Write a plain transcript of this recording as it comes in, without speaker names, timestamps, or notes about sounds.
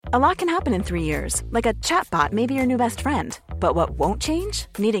A lot can happen in 3 years, like a chatbot may be your new best friend. But what won't change?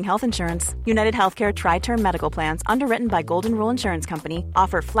 Needing health insurance. United Healthcare Tri-Term Medical Plans, underwritten by Golden Rule Insurance Company,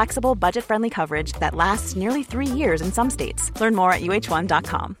 offer flexible, budget-friendly coverage that lasts nearly 3 years in some states. Learn more at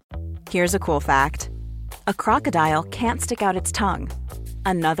uh1.com. Here's a cool fact. A crocodile can't stick out its tongue.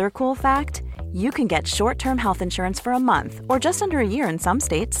 Another cool fact, you can get short-term health insurance for a month or just under a year in some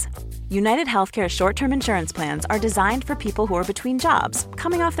states. United Healthcare short-term insurance plans are designed for people who are between jobs,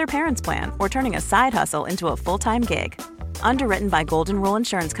 coming off their parents' plan, or turning a side hustle into a full-time gig. Underwritten by Golden Rule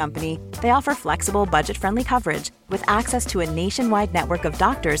Insurance Company, they offer flexible, budget-friendly coverage with access to a nationwide network of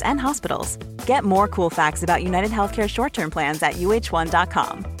doctors and hospitals. Get more cool facts about United Healthcare short-term plans at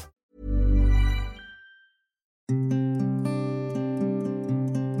uh1.com.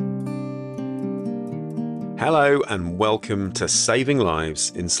 Hello and welcome to Saving Lives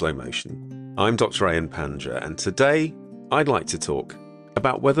in Slow Motion. I'm Dr. Ayan Panja, and today I'd like to talk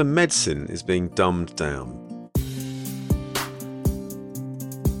about whether medicine is being dumbed down.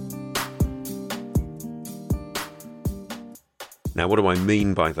 Now, what do I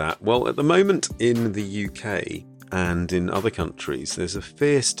mean by that? Well, at the moment in the UK and in other countries, there's a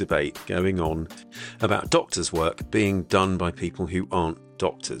fierce debate going on about doctors' work being done by people who aren't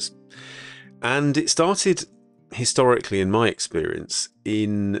doctors. And it started historically, in my experience,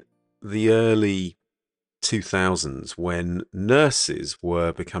 in the early 2000s when nurses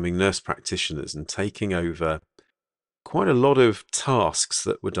were becoming nurse practitioners and taking over quite a lot of tasks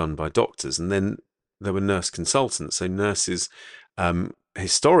that were done by doctors. And then there were nurse consultants. So nurses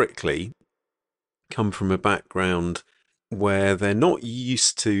historically come from a background where they're not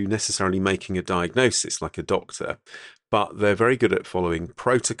used to necessarily making a diagnosis like a doctor, but they're very good at following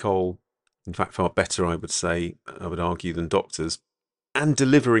protocol. In fact, far better, I would argue, than doctors, and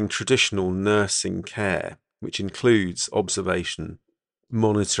delivering traditional nursing care, which includes observation,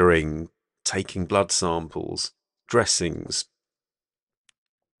 monitoring, taking blood samples, dressings,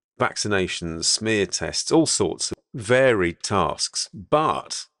 vaccinations, smear tests, all sorts of varied tasks.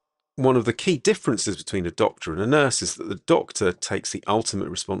 But one of the key differences between a doctor and a nurse is that the doctor takes the ultimate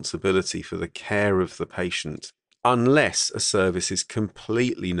responsibility for the care of the patient, unless a service is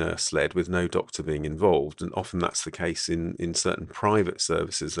completely nurse-led with no doctor being involved. And often that's the case in certain private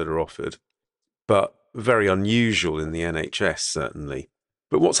services that are offered, but very unusual in the NHS, certainly.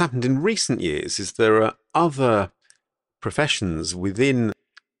 But what's happened in recent years is there are other professions within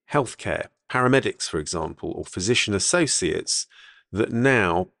healthcare, paramedics, for example, or physician associates, that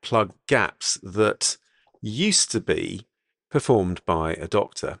now plug gaps that used to be performed by a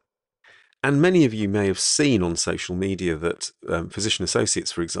doctor. And many of you may have seen on social media that physician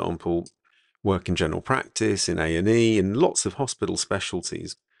associates, for example, work in general practice, in A&E, in lots of hospital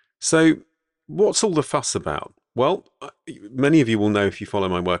specialties. So what's all the fuss about? Well, many of you will know if you follow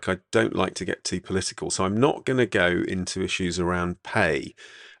my work, I don't like to get too political, so I'm not going to go into issues around pay,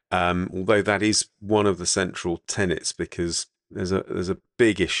 although that is one of the central tenets, because there's a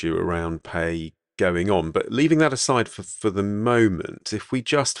big issue around pay going on. But leaving that aside for the moment, if we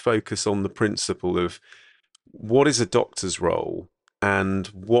just focus on the principle of what is a doctor's role and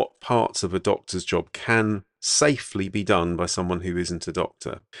what parts of a doctor's job can safely be done by someone who isn't a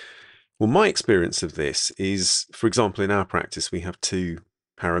doctor. Well, my experience of this is, for example, in our practice, we have 2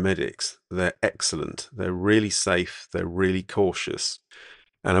 paramedics. They're excellent. They're really safe. They're really cautious.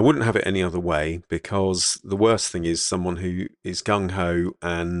 And I wouldn't have it any other way, because the worst thing is someone who is gung-ho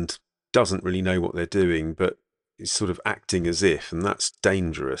and doesn't really know what they're doing, but is sort of acting as if, and that's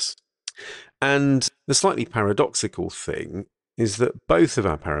dangerous. And the slightly paradoxical thing is that both of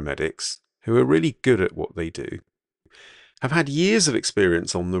our paramedics, who are really good at what they do, have had years of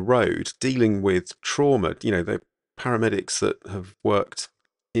experience on the road dealing with trauma. You know, they're paramedics that have worked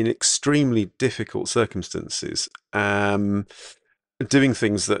in extremely difficult circumstances, doing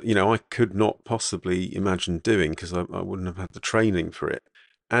things that, I could not possibly imagine doing because I wouldn't have had the training for it.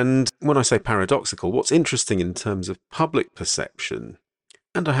 And when I say paradoxical, what's interesting in terms of public perception,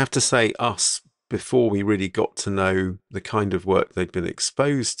 and I have to say us, before we really got to know the kind of work they'd been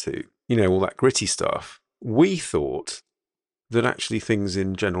exposed to, all that gritty stuff, we thought that actually things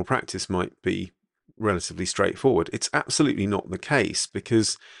in general practice might be relatively straightforward. It's absolutely not the case,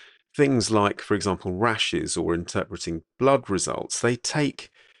 because things like, for example, rashes or interpreting blood results, they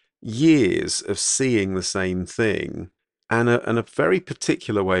take years of seeing the same thing and a very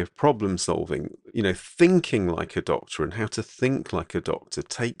particular way of problem solving. Thinking like a doctor and how to think like a doctor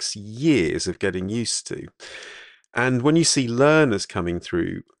takes years of getting used to. And when you see learners coming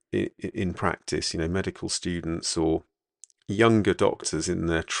through in practice, medical students or younger doctors in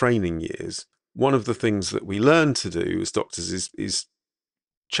their training years, one of the things that we learn to do as doctors is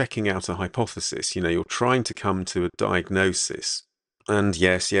checking out a hypothesis. You're trying to come to a diagnosis. And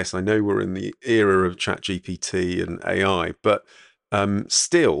yes, I know we're in the era of ChatGPT and AI, but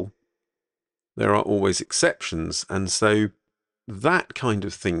still, there are always exceptions. And so that kind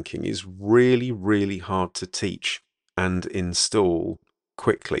of thinking is really, really hard to teach and install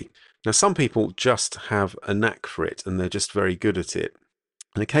quickly. Now, some people just have a knack for it and they're just very good at it.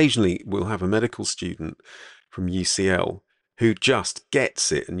 And occasionally we'll have a medical student from UCL who just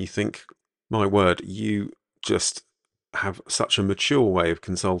gets it. And you think, my word, you just have such a mature way of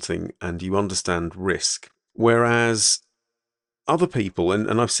consulting and you understand risk. Whereas other people,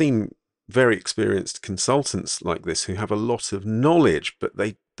 and I've seen very experienced consultants like this who have a lot of knowledge, but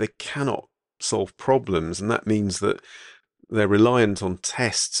they cannot solve problems. And that means that they're reliant on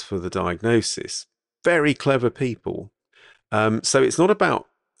tests for the diagnosis. Very clever people. So it's not about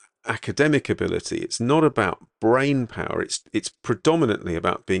academic ability. It's not about brain power. It's predominantly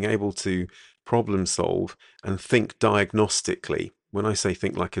about being able to problem solve and think diagnostically. When I say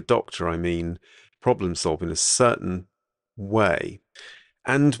think like a doctor, I mean problem solve in a certain way.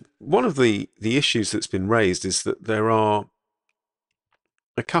 And one of the issues that's been raised is that there are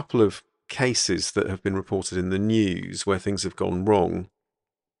a couple of cases that have been reported in the news where things have gone wrong.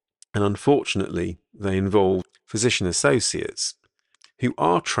 And unfortunately, they involve physician associates who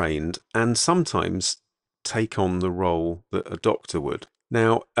are trained and sometimes take on the role that a doctor would.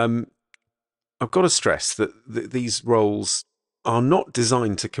 Now, I've got to stress that these roles are not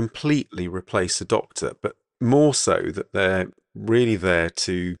designed to completely replace a doctor, but more so that they're really there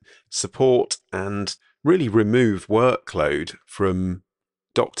to support and really remove workload from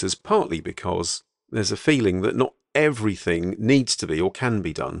doctors, partly because there's a feeling that not everything needs to be or can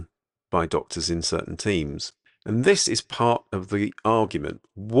be done by doctors in certain teams. And this is part of the argument.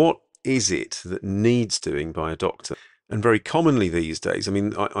 What is it that needs doing by a doctor? And very commonly these days, I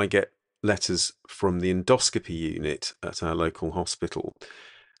mean, I get letters from the endoscopy unit at our local hospital,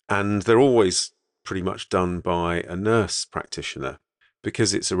 and they're always pretty much done by a nurse practitioner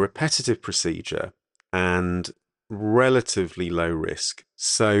because it's a repetitive procedure and relatively low risk.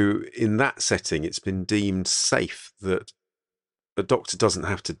 So in that setting, it's been deemed safe that a doctor doesn't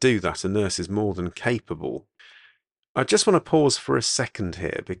have to do that. A nurse is more than capable. I just want to pause for a second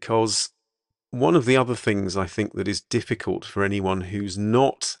here, because one of the other things I think that is difficult for anyone who's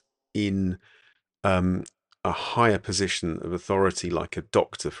not in a higher position of authority, like a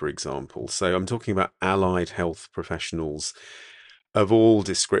doctor, for example. So I'm talking about allied health professionals of all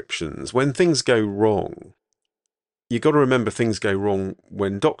descriptions. When things go wrong, you've got to remember things go wrong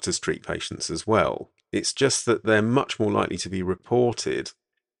when doctors treat patients as well. It's just that they're much more likely to be reported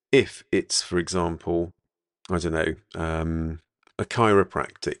if it's, for example, I don't know, a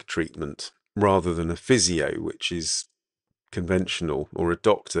chiropractic treatment rather than a physio, which is conventional, or a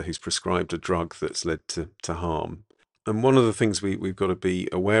doctor who's prescribed a drug that's led to harm. And one of the things we've got to be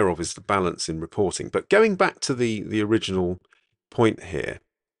aware of is the balance in reporting. But going back to the original point here,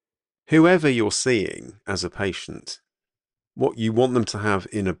 whoever you're seeing as a patient, what you want them to have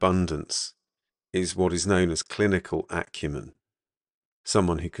in abundance is what is known as clinical acumen.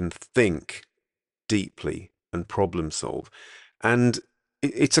 Someone who can think deeply and problem solve. And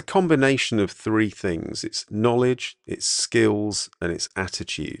it's a combination of three things. It's knowledge, it's skills, and it's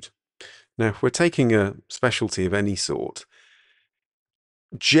attitude. Now, if we're taking a specialty of any sort,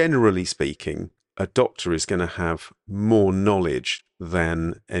 generally speaking, a doctor is going to have more knowledge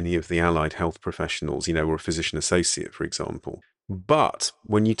than any of the allied health professionals, or a physician associate, for example. But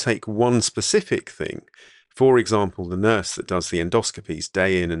when you take one specific thing, for example, the nurse that does the endoscopies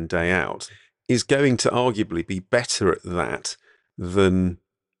day in and day out is going to arguably be better at that than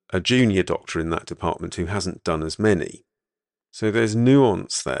a junior doctor in that department who hasn't done as many. So there's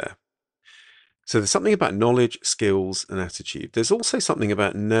nuance there. So there's something about knowledge, skills, and attitude. There's also something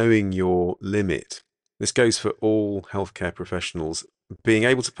about knowing your limit. This goes for all healthcare professionals, being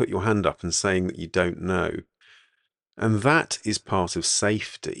able to put your hand up and saying that you don't know. And that is part of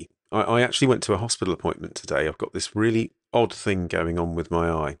safety. I actually went to a hospital appointment today. I've got this really odd thing going on with my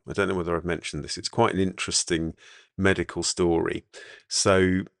eye. I don't know whether I've mentioned this. It's quite an interesting medical story.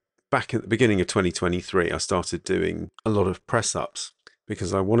 So back at the beginning of 2023, I started doing a lot of press-ups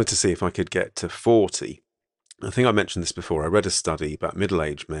because I wanted to see if I could get to 40. I think I mentioned this before. I read a study about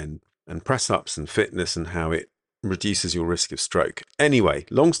middle-aged men and press-ups and fitness and how it reduces your risk of stroke. Anyway,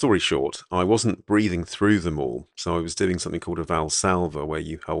 long story short, I wasn't breathing through them all. So I was doing something called a Valsalva, where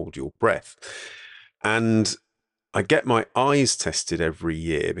you hold your breath. And I get my eyes tested every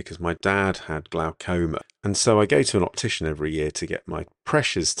year because my dad had glaucoma. And so I go to an optician every year to get my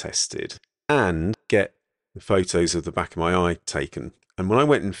pressures tested and get photos of the back of my eye taken. And when I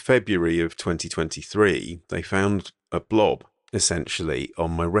went in February of 2023, they found a blob, essentially, on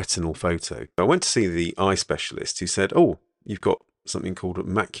my retinal photo. I went to see the eye specialist who said, oh, you've got something called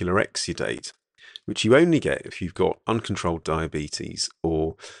macular exudate, which you only get if you've got uncontrolled diabetes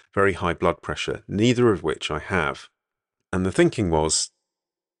or very high blood pressure, neither of which I have. And the thinking was,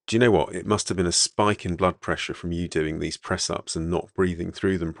 do you know what? It must have been a spike in blood pressure from you doing these press-ups and not breathing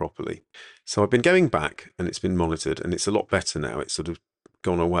through them properly. So I've been going back and it's been monitored and it's a lot better now. It's sort of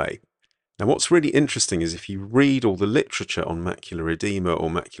gone away. Now, what's really interesting is if you read all the literature on macular edema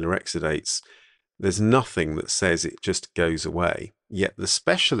or macular exudates, there's nothing that says it just goes away. Yet the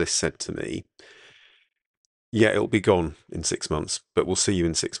specialist said to me, yeah, it'll be gone in 6 months, but we'll see you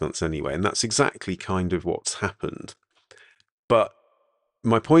in 6 months anyway. And that's exactly kind of what's happened. But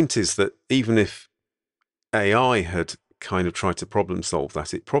my point is that even if AI had kind of tried to problem solve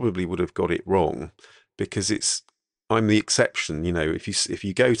that, it probably would have got it wrong, because I'm the exception. You know, if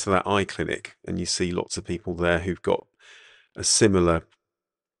you go to that eye clinic and you see lots of people there who've got a similar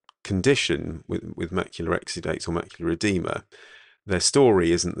condition with macular exudates or macular edema, their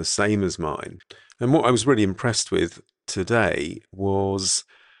story isn't the same as mine. And what I was really impressed with today was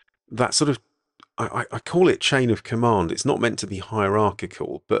that sort of, I call it chain of command. It's not meant to be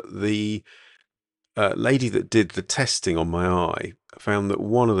hierarchical, but the lady that did the testing on my eye found that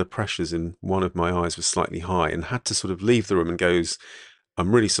one of the pressures in one of my eyes was slightly high and had to sort of leave the room and goes,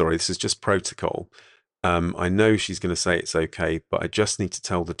 I'm really sorry, this is just protocol. I know she's going to say it's okay, but I just need to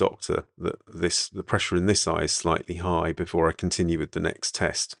tell the doctor that the pressure in this eye is slightly high before I continue with the next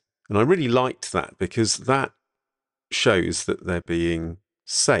test. And I really liked that, because that shows that they're being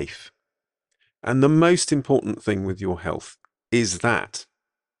safe. And the most important thing with your health is that,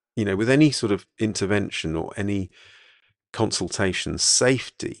 you know, with any sort of intervention or any consultation,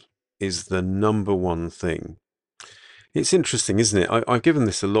 safety is the number one thing. It's interesting, isn't it? I've given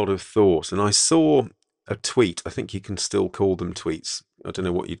this a lot of thought, and I saw a tweet. I think you can still call them tweets. I don't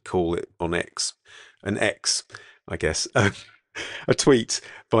know what you'd call it on X. An X, I guess. A tweet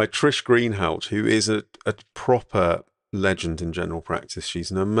by Trish Greenhalgh, who is a proper legend in general practice. She's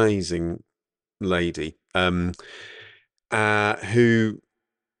an amazing lady, who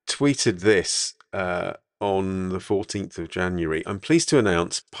tweeted this on the 14th of January. I'm pleased to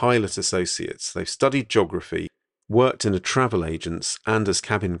announce Pilot Associates. They've studied geography, worked in a travel agents and as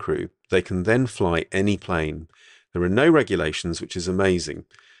cabin crew. They can then fly any plane. There are no regulations, which is amazing.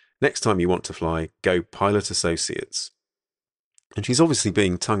 Next time you want to fly, go Pilot Associates. And she's obviously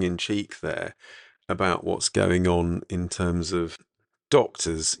being tongue-in-cheek there about what's going on in terms of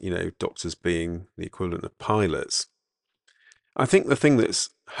doctors, you know, doctors being the equivalent of pilots. I think the thing that's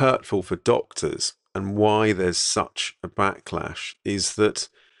hurtful for doctors and why there's such a backlash is that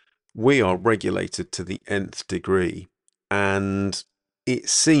we are regulated to the nth degree. And it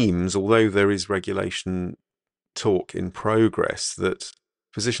seems, although there is regulation talk in progress, that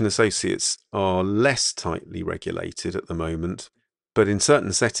physician associates are less tightly regulated at the moment, but in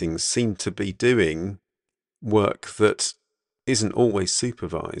certain settings seem to be doing work that isn't always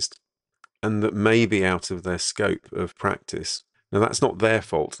supervised and that may be out of their scope of practice. Now, that's not their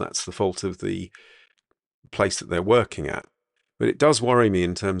fault. That's the fault of the place that they're working at. But it does worry me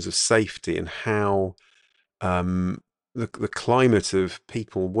in terms of safety and how the climate of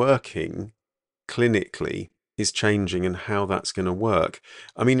people working clinically is changing and how that's going to work.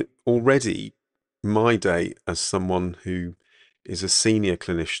 I mean, already my day as someone who is a senior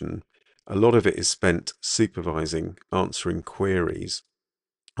clinician, a lot of it is spent supervising, answering queries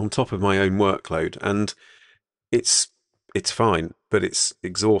on top of my own workload. And it's fine, but it's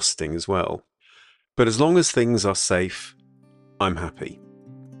exhausting as well. But as long as things are safe, I'm happy.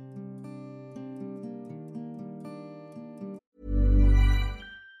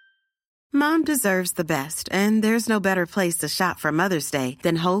 Mom deserves the best, and there's no better place to shop for Mother's Day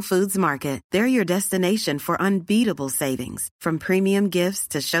than Whole Foods Market. They're your destination for unbeatable savings, from premium gifts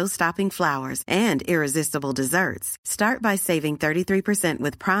to show-stopping flowers and irresistible desserts. Start by saving 33%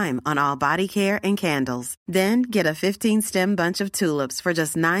 with Prime on all body care and candles. Then get a 15-stem bunch of tulips for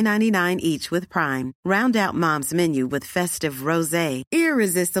just $9.99 each with Prime. Round out Mom's menu with festive rosé,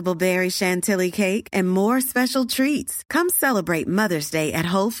 irresistible berry chantilly cake, and more special treats. Come celebrate Mother's Day at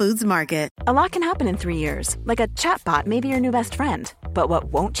Whole Foods Market. A lot can happen in 3 years, like a chatbot may be your new best friend. But what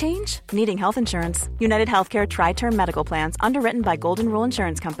won't change? Needing health insurance. United Healthcare Tri-Term Medical Plans, underwritten by Golden Rule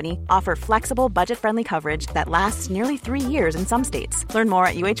Insurance Company, offer flexible, budget-friendly coverage that lasts nearly 3 years in some states. Learn more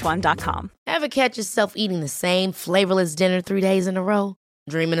at uh1.com. Ever catch yourself eating the same flavorless dinner 3 days in a row?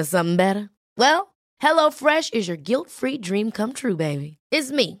 Dreaming of something better? Well, HelloFresh is your guilt-free dream come true, baby.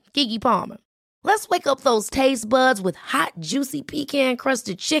 It's me, Keke Palmer. Let's wake up those taste buds with hot, juicy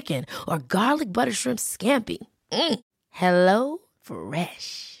pecan-crusted chicken or garlic butter shrimp scampi. Hello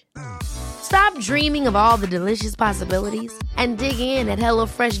Fresh. Stop dreaming of all the delicious possibilities and dig in at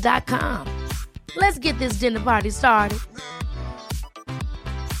HelloFresh.com. Let's get this dinner party started.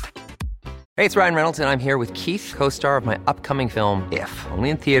 Hey, it's Ryan Reynolds, and I'm here with Keith, co-star of my upcoming film, If,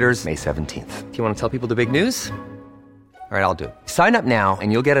 only in theaters May 17th. Do you want to tell people the big news? All right, I'll do it. Sign up now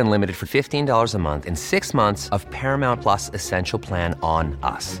and you'll get unlimited for $15 a month and 6 months of Paramount Plus Essential Plan on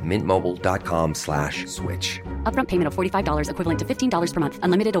us. MintMobile.com/switch. Upfront payment of $45 equivalent to $15 per month.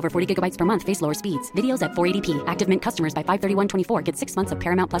 Unlimited over 40 gigabytes per month. Face lower speeds. Videos at 480p. Active Mint customers by 531.24 get 6 months of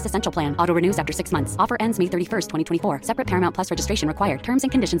Paramount Plus Essential Plan. Auto renews after 6 months. Offer ends May 31st, 2024. Separate Paramount Plus registration required. Terms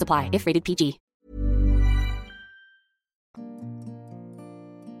and conditions apply if rated PG.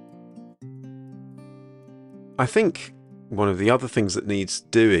 I think one of the other things that needs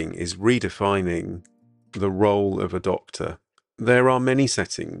doing is redefining the role of a doctor. There are many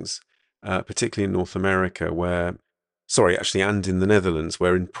settings, particularly in North America, and in the Netherlands,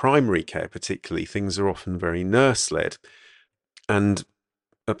 where in primary care particularly, things are often very nurse-led. And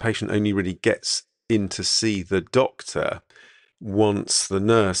a patient only really gets in to see the doctor once the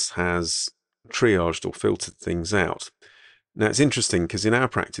nurse has triaged or filtered things out. Now, it's interesting because in our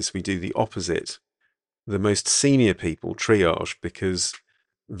practice, we do the opposite. The most senior people triage because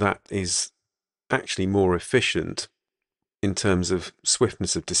that is actually more efficient in terms of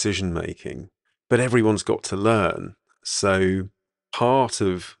swiftness of decision making. But everyone's got to learn. So part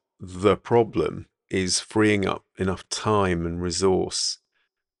of the problem is freeing up enough time and resource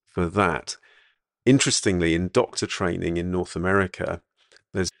for that. Interestingly, in doctor training in North America,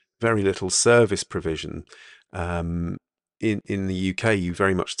 there's very little service provision. In the UK, you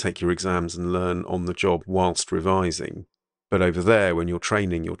very much take your exams and learn on the job whilst revising. But over there, when you're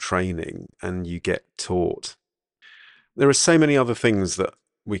training and you get taught. There are so many other things that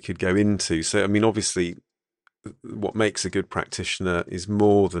we could go into. So, I mean, obviously, what makes a good practitioner is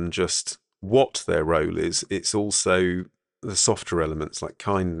more than just what their role is. It's also the softer elements like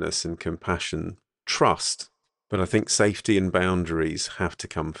kindness and compassion, trust. But I think safety and boundaries have to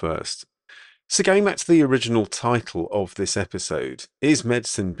come first. So going back to the original title of this episode, is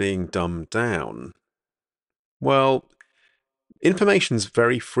medicine being dumbed down? Well, information's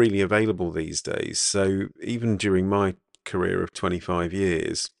very freely available these days. So even during my career of 25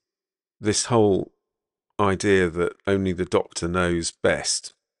 years, this whole idea that only the doctor knows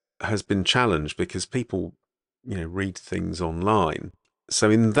best has been challenged because people, read things online. So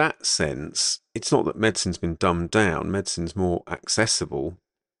in that sense, it's not that medicine's been dumbed down. Medicine's more accessible.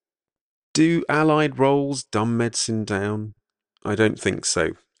 Do allied roles dumb medicine down? I don't think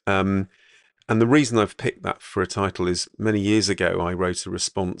so. And the reason I've picked that for a title is many years ago I wrote a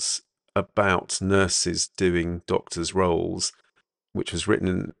response about nurses doing doctors' roles, which was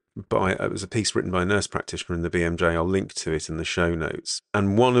it was a piece written by a nurse practitioner in the BMJ. I'll link to it in the show notes.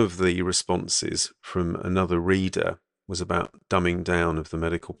 And one of the responses from another reader was about dumbing down of the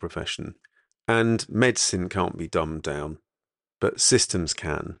medical profession. And medicine can't be dumbed down, but systems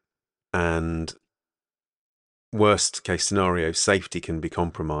can. And worst case scenario, safety can be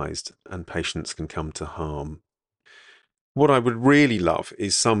compromised and patients can come to harm. What I would really love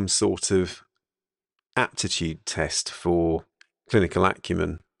is some sort of aptitude test for clinical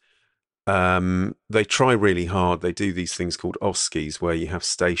acumen. They try really hard. They do these things called OSCEs, where you have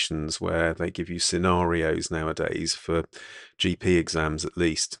stations where they give you scenarios nowadays for GP exams at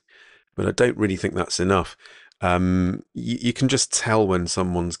least. But I don't really think that's enough. You can just tell when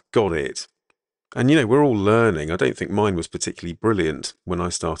someone's got it. And, we're all learning. I don't think mine was particularly brilliant when I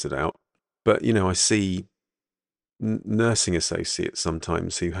started out. But, I see nursing associates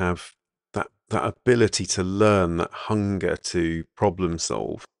sometimes who have that ability to learn, that hunger to problem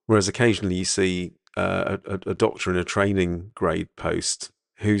solve. Whereas occasionally you see a doctor in a training grade post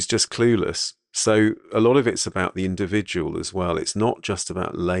who's just clueless. So a lot of it's about the individual as well. It's not just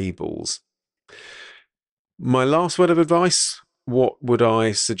about labels. My last word of advice, what would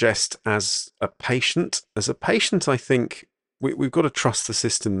I suggest as a patient? As a patient, I think we've got to trust the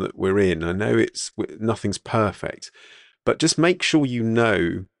system that we're in. I know nothing's perfect, but just make sure you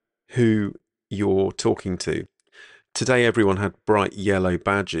know who you're talking to. Today, everyone had bright yellow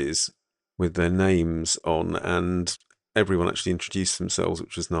badges with their names on, and everyone actually introduced themselves,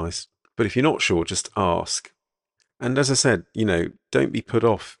 which was nice. But if you're not sure, just ask. And as I said, don't be put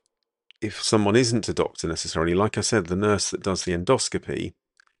off if someone isn't a doctor necessarily. Like I said, the nurse that does the endoscopy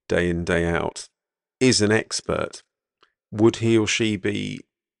day in, day out is an expert. Would he or she be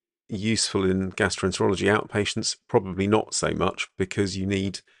useful in gastroenterology outpatients? Probably not so much, because you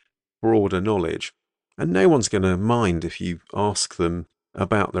need broader knowledge. And no one's going to mind if you ask them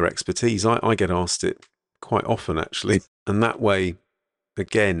about their expertise. I get asked it quite often, actually. And that way,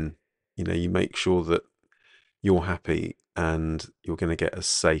 again, you make sure that you're happy and you're going to get a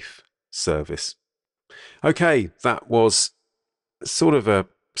safe service. Okay, that was sort of a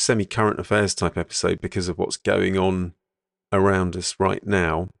semi-current affairs type episode because of what's going on around us right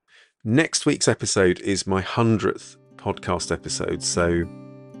now. Next week's episode is my 100th podcast episode, so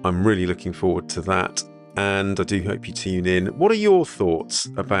I'm really looking forward to that, and I do hope you tune in. What are your thoughts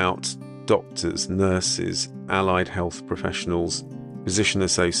about doctors, nurses, allied health professionals, physician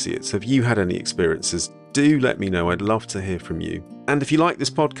associates? Have you had any experiences? Do let me know. I'd love to hear from you. And if you like this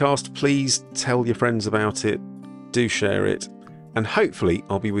podcast, please tell your friends about it. Do share it. And hopefully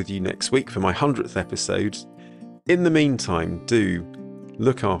I'll be with you next week for my 100th episode. In the meantime, do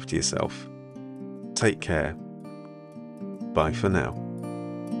look after yourself. Take care. Bye for now.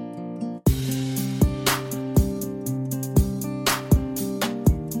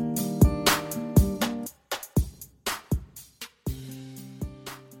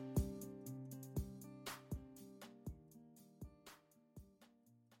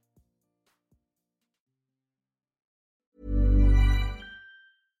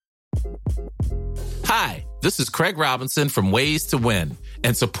 Hi, this is Craig Robinson from Ways to Win,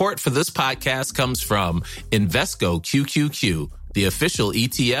 and support for this podcast comes from Invesco QQQ, the official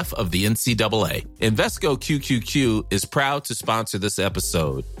ETF of the NCAA. Invesco QQQ is proud to sponsor this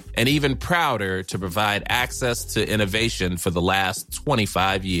episode, and even prouder to provide access to innovation for the last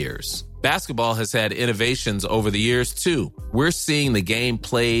 25 years. Basketball has had innovations over the years, too. We're seeing the game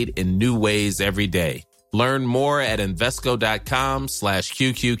played in new ways every day. Learn more at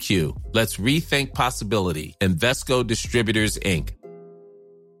Invesco.com/QQQ. Let's rethink possibility. Invesco Distributors, Inc.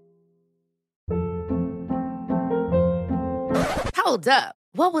 Hold up.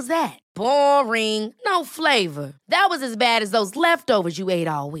 What was that? Boring. No flavor. That was as bad as those leftovers you ate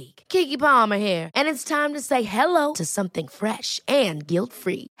all week. Keke Palmer here, and it's time to say hello to something fresh and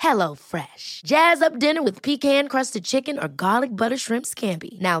guilt-free. Hello Fresh. Jazz up dinner with pecan-crusted chicken or garlic butter shrimp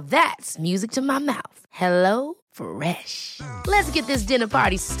scampi. Now that's music to my mouth. Hello Fresh. Let's get this dinner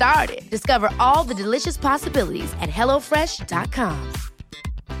party started. Discover all the delicious possibilities at HelloFresh.com.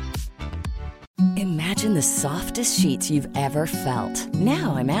 Imagine the softest sheets you've ever felt.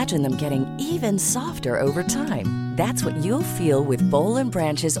 Now imagine them getting even softer over time. That's what you'll feel with Boll &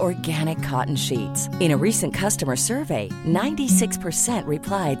 Branch's organic cotton sheets. In a recent customer survey, 96%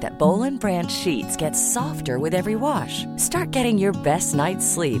 replied that Boll & Branch sheets get softer with every wash. Start getting your best night's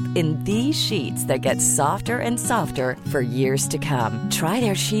sleep in these sheets that get softer and softer for years to come. Try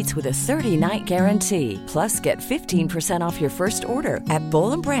their sheets with a 30-night guarantee. Plus, get 15% off your first order at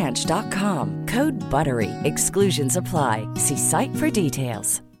bollandbranch.com. Code BUTTERY. Exclusions apply. See site for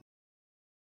details.